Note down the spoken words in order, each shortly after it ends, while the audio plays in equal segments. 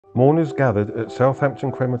Mourners gathered at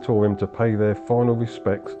Southampton crematorium to pay their final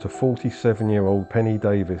respects to 47-year-old Pennie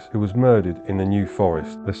Davis, who was murdered in the New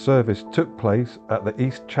Forest. The service took place at the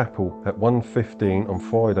East Chapel at 1:15 on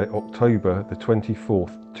Friday, October the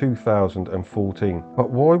 24th, 2014. But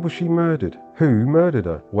why was she murdered? Who murdered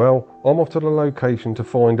her? Well, I'm off to the location to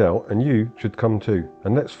find out, and you should come too.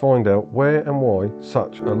 And let's find out where and why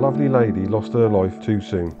such a lovely lady lost her life too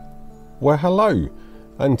soon. Well, hello.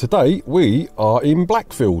 And today we are in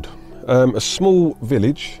Blackfield, a small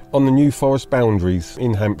village on the New Forest boundaries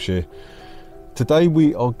in Hampshire. Today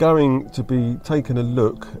we are going to be taking a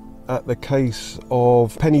look at the case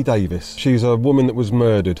of Pennie Davis. She's a woman that was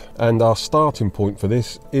murdered, and our starting point for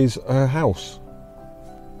this is her house.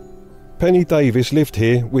 Pennie Davis lived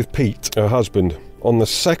here with Pete, her husband. On the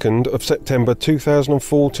 2nd of September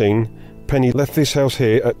 2014, Pennie left this house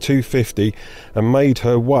here at 2:50 and made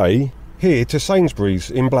her way here to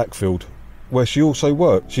Sainsbury's in Blackfield, where she also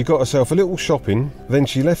worked. She got herself a little shopping, then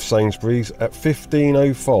she left Sainsbury's at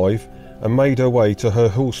 15:05 and made her way to her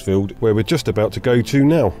horsefield, where we're just about to go to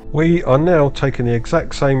now. We are now taking the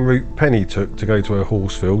exact same route Pennie took to go to her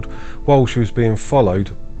horsefield while she was being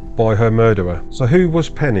followed by her murderer. So who was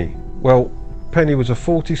Pennie? Well, Pennie was a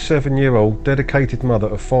 47-year-old dedicated mother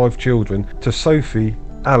of 5 children to Sophie,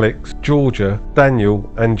 Alex, Georgia, Daniel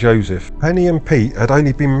and Joseph. Pennie and Pete had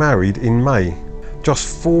only been married in May,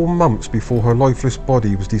 just 4 months before her lifeless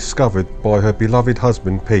body was discovered by her beloved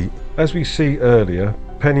husband Pete. As we see earlier,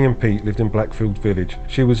 Pennie and Pete lived in Blackfield Village.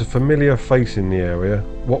 She was a familiar face in the area,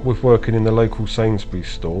 what with working in the local Sainsbury's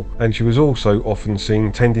store, and she was also often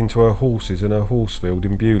seen tending to her horses in her horsefield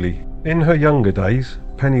in Beaulieu. In her younger days,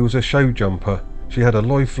 Pennie was a show jumper. She had a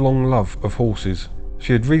lifelong love of horses.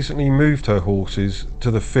 She had recently moved her horses to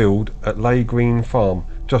the field at Ley Green Farm,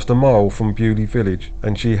 just a mile from Beaulieu Village,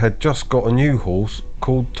 and she had just got a new horse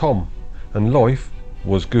called Tom, and life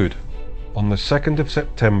was good. On the 2nd of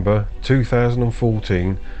September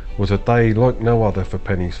 2014 was a day like no other for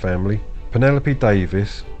Pennie's family. Penelope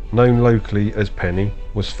Davis, known locally as Pennie,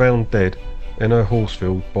 was found dead in her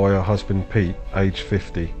horsefield by her husband Pete, aged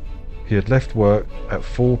 50. He had left work at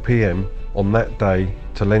 4 p.m. on that day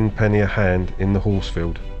to lend Pennie a hand in the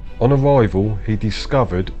horsefield. On arrival, he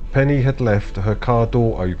discovered Pennie had left her car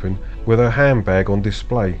door open with her handbag on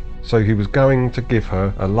display, so he was going to give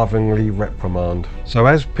her a lovingly reprimand. So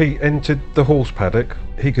as Pete entered the horse paddock,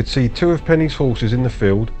 he could see 2 of Pennie's horses in the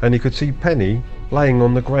field, and he could see Pennie laying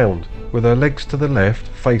on the ground with her legs to the left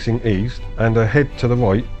facing east and her head to the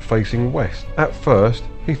right facing west. At first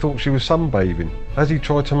he thought she was sunbathing. As he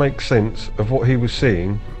tried to make sense of what he was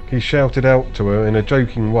seeing, he shouted out to her in a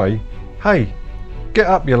joking way, "Hey, get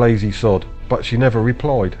up you lazy sod," but she never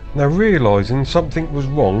replied. Now realising something was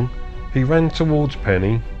wrong, he ran towards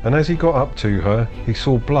Pennie, and as he got up to her, he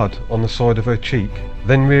saw blood on the side of her cheek.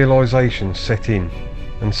 Then realisation set in,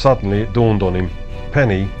 and suddenly it dawned on him.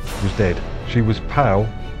 Pennie was dead. She was pale,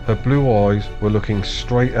 her blue eyes were looking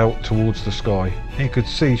straight out towards the sky. He could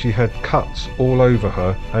see she had cuts all over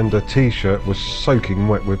her, and her t-shirt was soaking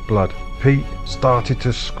wet with blood. Pete started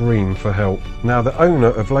to scream for help. Now the owner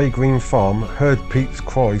of Ley Green Farm heard Pete's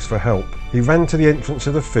cries for help. He ran to the entrance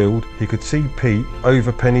of the field. He could see Pete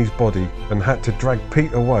over Pennie's body and had to drag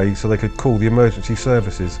Pete away so they could call the emergency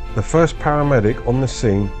services. The first paramedic on the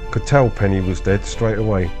scene could tell Pennie was dead straight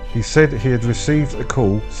away. He said he had received a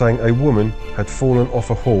call saying a woman had fallen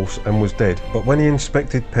off a horse and was dead, but when he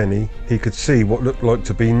inspected Pennie, he could see what looked like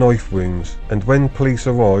to be knife wounds, and when police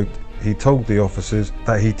arrived, he told the officers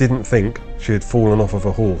that he didn't think she had fallen off of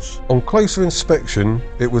a horse. On closer inspection,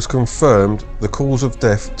 it was confirmed the cause of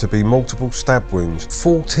death to be multiple stab wounds,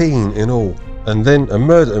 14 in all, and then a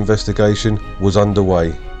murder investigation was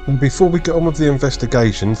underway. And before we get on with the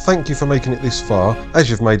investigation, thank you for making it this far. As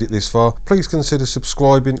you've made it this far, please consider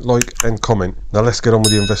subscribing, like and comment. Now let's get on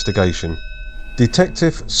with the investigation.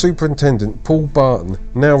 Detective Superintendent Paul Barton,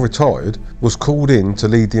 now retired, was called in to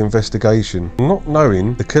lead the investigation. Not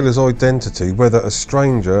knowing the killer's identity, whether a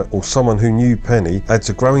stranger or someone who knew Pennie, adds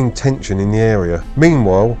a growing tension in the area.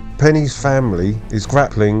 Meanwhile, Pennie's family is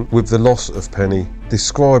grappling with the loss of Pennie,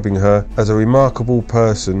 describing her as a remarkable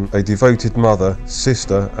person, a devoted mother,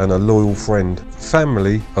 sister and a loyal friend.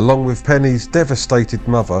 Family, along with Pennie's devastated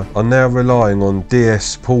mother, are now relying on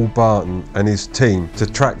DS Paul Barton and his team to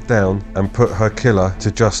track down and put her killer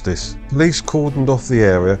to justice. Police cordoned off the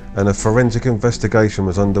area and a forensic investigation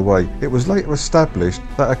was underway. It was later established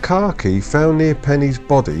that a car key found near Pennie's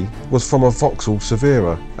body was from a Vauxhall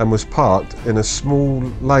Severa and was parked in a small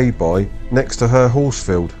lay-by next to her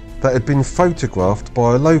horsefield. that had been photographed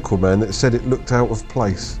by a local man that said it looked out of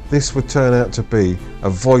place. This would turn out to be a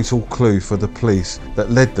vital clue for the police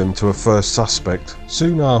that led them to a first suspect.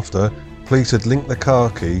 Soon after, police had linked the car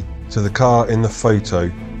key to the car in the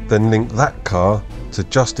photo, then linked that car to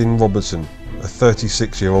Justin Robertson, a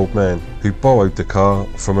 36-year-old man who borrowed the car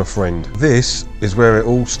from a friend. This is where it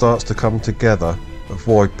all starts to come together of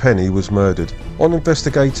why Pennie was murdered. On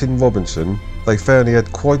investigating Robinson, they found he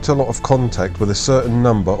had quite a lot of contact with a certain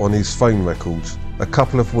number on his phone records, a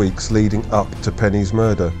couple of weeks leading up to Pennie's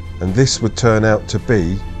murder, and this would turn out to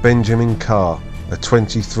be Benjamin Carr, a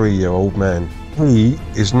 23-year-old man. He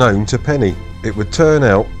is known to Pennie. It would turn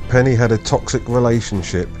out Pennie had a toxic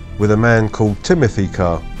relationship with a man called Timothy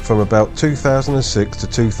Carr from about 2006 to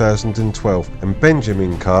 2012, and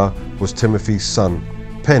Benjamin Carr was Timothy's son,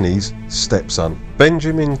 Pennie's stepson.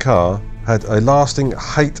 Benjamin Carr had a lasting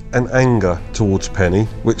hate and anger towards Pennie,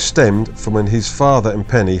 which stemmed from when his father and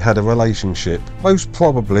Pennie had a relationship. Most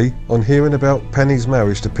probably on hearing about Pennie's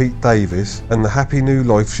marriage to Pete Davis and the happy new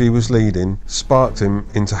life she was leading, sparked him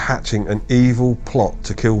into hatching an evil plot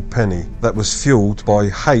to kill Pennie that was fueled by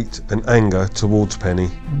hate and anger towards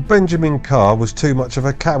Pennie. Benjamin Carr was too much of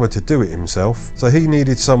a coward to do it himself, so he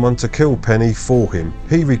needed someone to kill Pennie for him.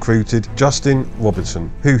 He recruited Justin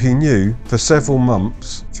Robertson, who he knew for several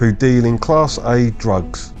months through dealing Class A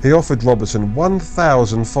drugs. He offered Robertson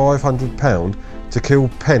 £1,500 to kill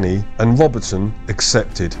Pennie, and Robertson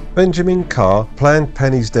accepted. Benjamin Carr planned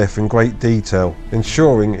Pennie's death in great detail,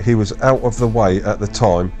 ensuring he was out of the way at the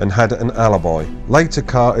time and had an alibi. Later,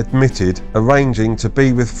 Carr admitted arranging to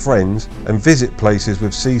be with friends and visit places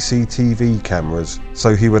with CCTV cameras,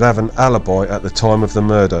 so he would have an alibi at the time of the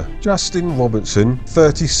murder. Justin Robertson,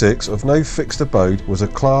 36, of no fixed abode, was a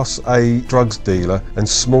Class A drugs dealer and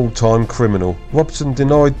small-time criminal. Robertson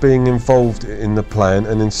denied being involved in the plan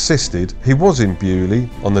and insisted he was in Beaulieu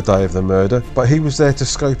on the day of the murder, but he was there to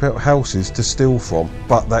scope out houses to steal from.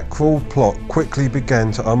 But that cruel plot quickly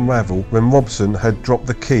began to unravel when Robertson had dropped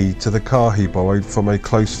the key to the car he borrowed from a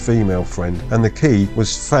close female friend, and the key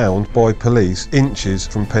was found by police inches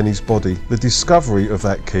from Pennie's body. The discovery of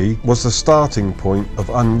that key was the starting point of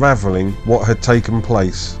unravelling what had taken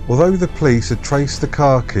place. Although the police had traced the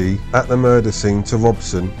car key at the murder scene to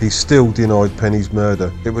Robertson, he still denied Pennie's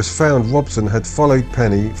murder. It was found Robertson had followed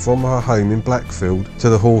Pennie from her home in Blackfield to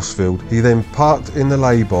the horsefield. He then parked in the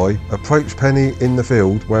lay-by, approached Pennie in the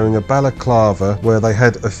field wearing a balaclava, where they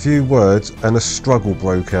had a few words and a struggle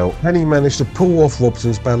broke out. Pennie managed to pull off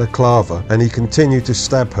Robertson's balaclava, and he continued to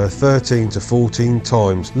stab her 13 to 14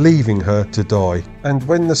 times, leaving her to die. And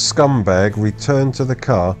when the scumbag returned to the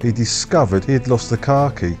car, he discovered he had lost the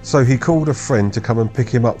car key, so he called a friend to come and pick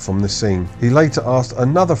him up from the scene. He later asked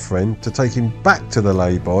another friend to take him back to the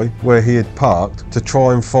lay-by where he had parked to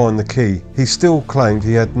try and find the key. He still claimed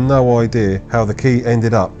he had no idea how the key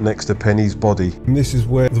ended up next to Pennie's body. And this is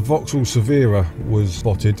where the Vauxhall Severa was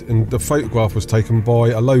spotted, and the photograph was taken by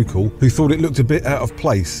a local who thought it looked a bit out of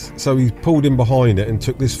place, so he pulled in behind it and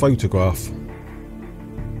took this photograph.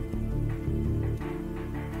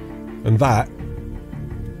 And that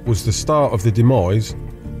was the start of the demise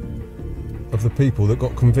of the people that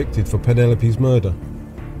got convicted for Penelope's murder.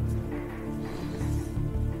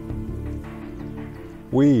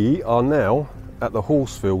 We are now at the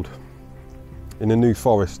horsefield in the New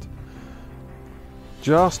Forest.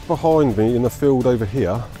 Just behind me in the field over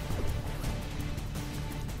here,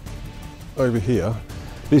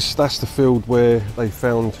 that's the field where they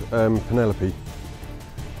found Penelope.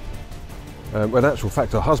 Well, in actual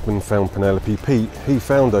fact, her husband found Penelope. Pete, he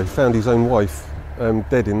found her, found his own wife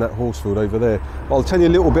dead in that horsefield over there. But I'll tell you a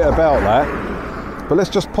little bit about that, but let's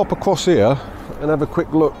just pop across here and have a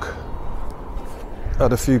quick look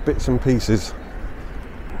at a few bits and pieces.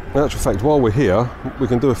 In actual fact, while we're here, we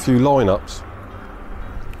can do a few lineups.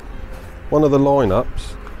 One of the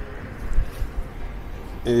lineups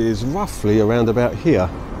is roughly around about here.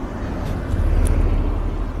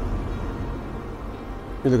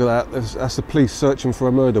 You look at that, that's the police searching for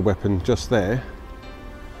a murder weapon just there.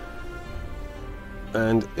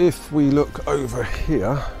 And if we look over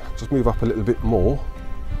here, just move up a little bit more.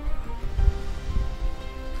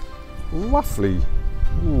 Roughly,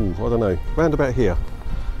 I don't know, round about here.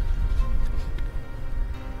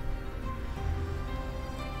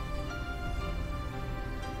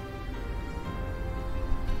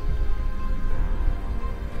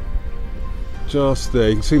 Just there,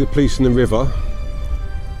 you can see the police in the river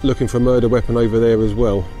looking for a murder weapon over there as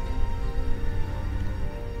well.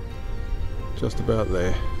 Just about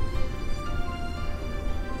there.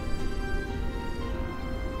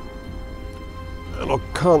 And I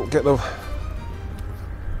can't get the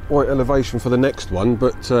right elevation for the next one,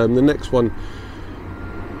 but the next one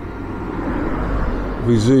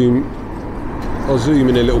I'll zoom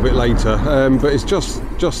in a little bit later, but it's just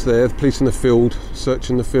there, the police in the field,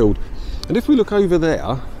 searching the field. And if we look over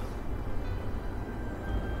there,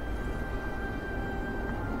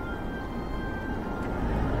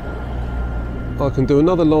 I can do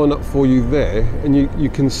another line up for you there, and you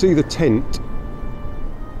can see the tent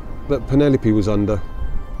that Penelope was under.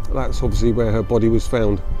 That's obviously where her body was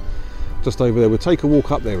found, just over there. We'll take a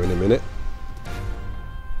walk up there in a minute,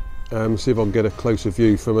 see if I can get a closer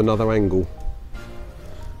view from another angle.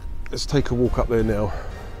 Let's take a walk up there now.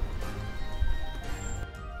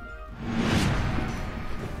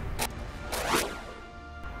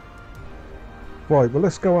 Right, well,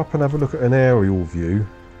 let's go up and have a look at an aerial view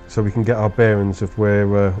so we can get our bearings of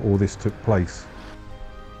where all this took place.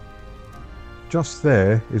 Just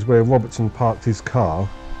there is where Robertson parked his car.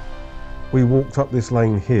 We walked up this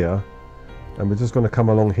lane here, and we're just going to come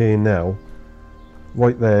along here now.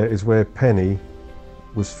 Right there is where Pennie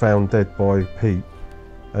was found dead by Pete,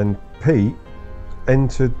 and Pete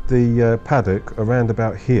entered the paddock around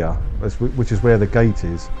about here, which is where the gate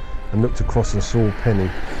is, and looked across and saw Pennie.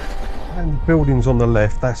 And the buildings on the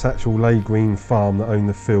left, that's actual Lay Green Farm that owned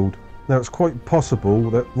the field. Now it's quite possible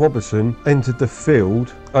that Robertson entered the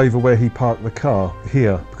field over where he parked the car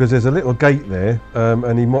here, because there's a little gate there,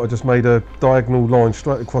 and he might have just made a diagonal line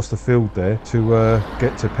straight across the field there to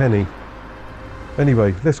get to Pennie.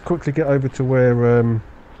 Anyway, let's quickly get over to where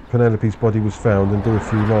Penelope's body was found and do a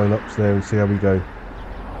few line-ups there and see how we go.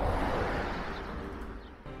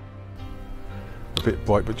 A bit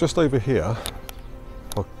bright, but just over here,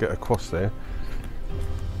 I'll get across there.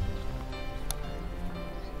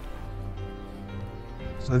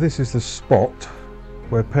 So this is the spot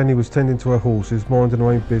where Pennie was tending to her horses, minding her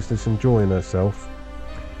own business, enjoying herself,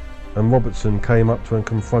 and Robertson came up to her and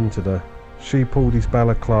confronted her. She pulled his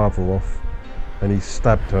balaclava off and he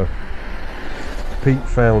stabbed her. Pete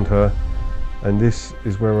found her, and this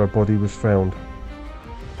is where her body was found.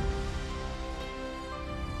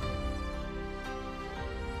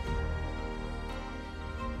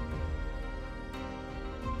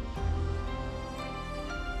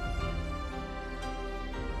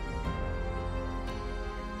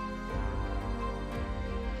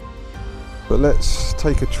 But let's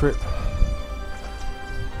take a trip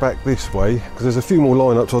back this way, because there's a few more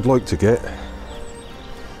lineups I'd like to get.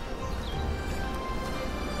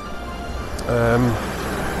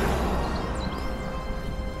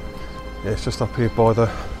 Yeah, it's just up here by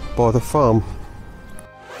the farm.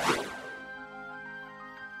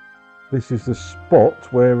 This is the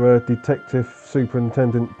spot where Detective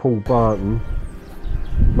Superintendent Paul Barton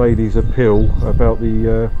made his appeal about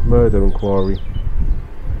the murder inquiry.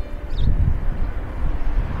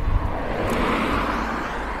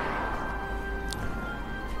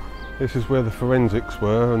 This is where the forensics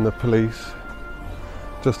were and the police,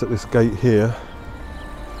 just at this gate here.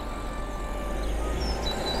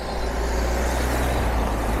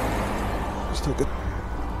 Let's take a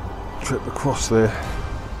trip across there.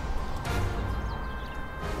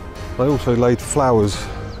 They also laid flowers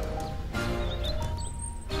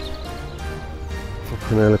for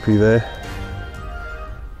Penelope there.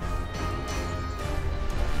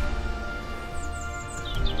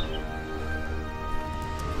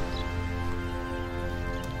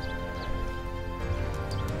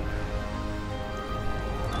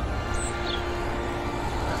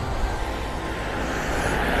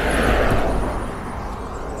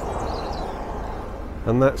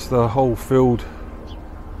 And that's the whole field.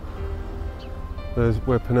 There's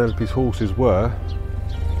where Penelope's horses were.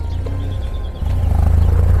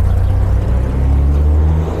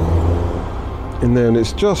 In there, and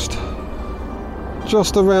it's just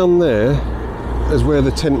around there is where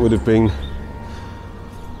the tent would have been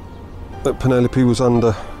that Penelope was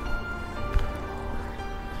under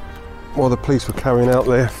while the police were carrying out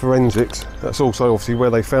their forensics. That's also obviously where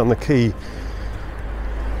they found the key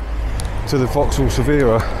to the Vauxhall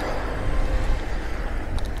Severa.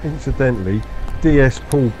 Incidentally, DS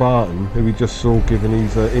Paul Barton, who we just saw giving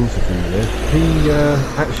his interview there, he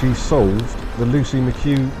actually solved the Lucy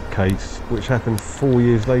McHugh case, which happened 4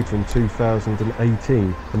 years later in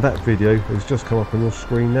 2018, and that video has just come up on your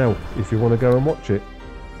screen now if you want to go and watch it.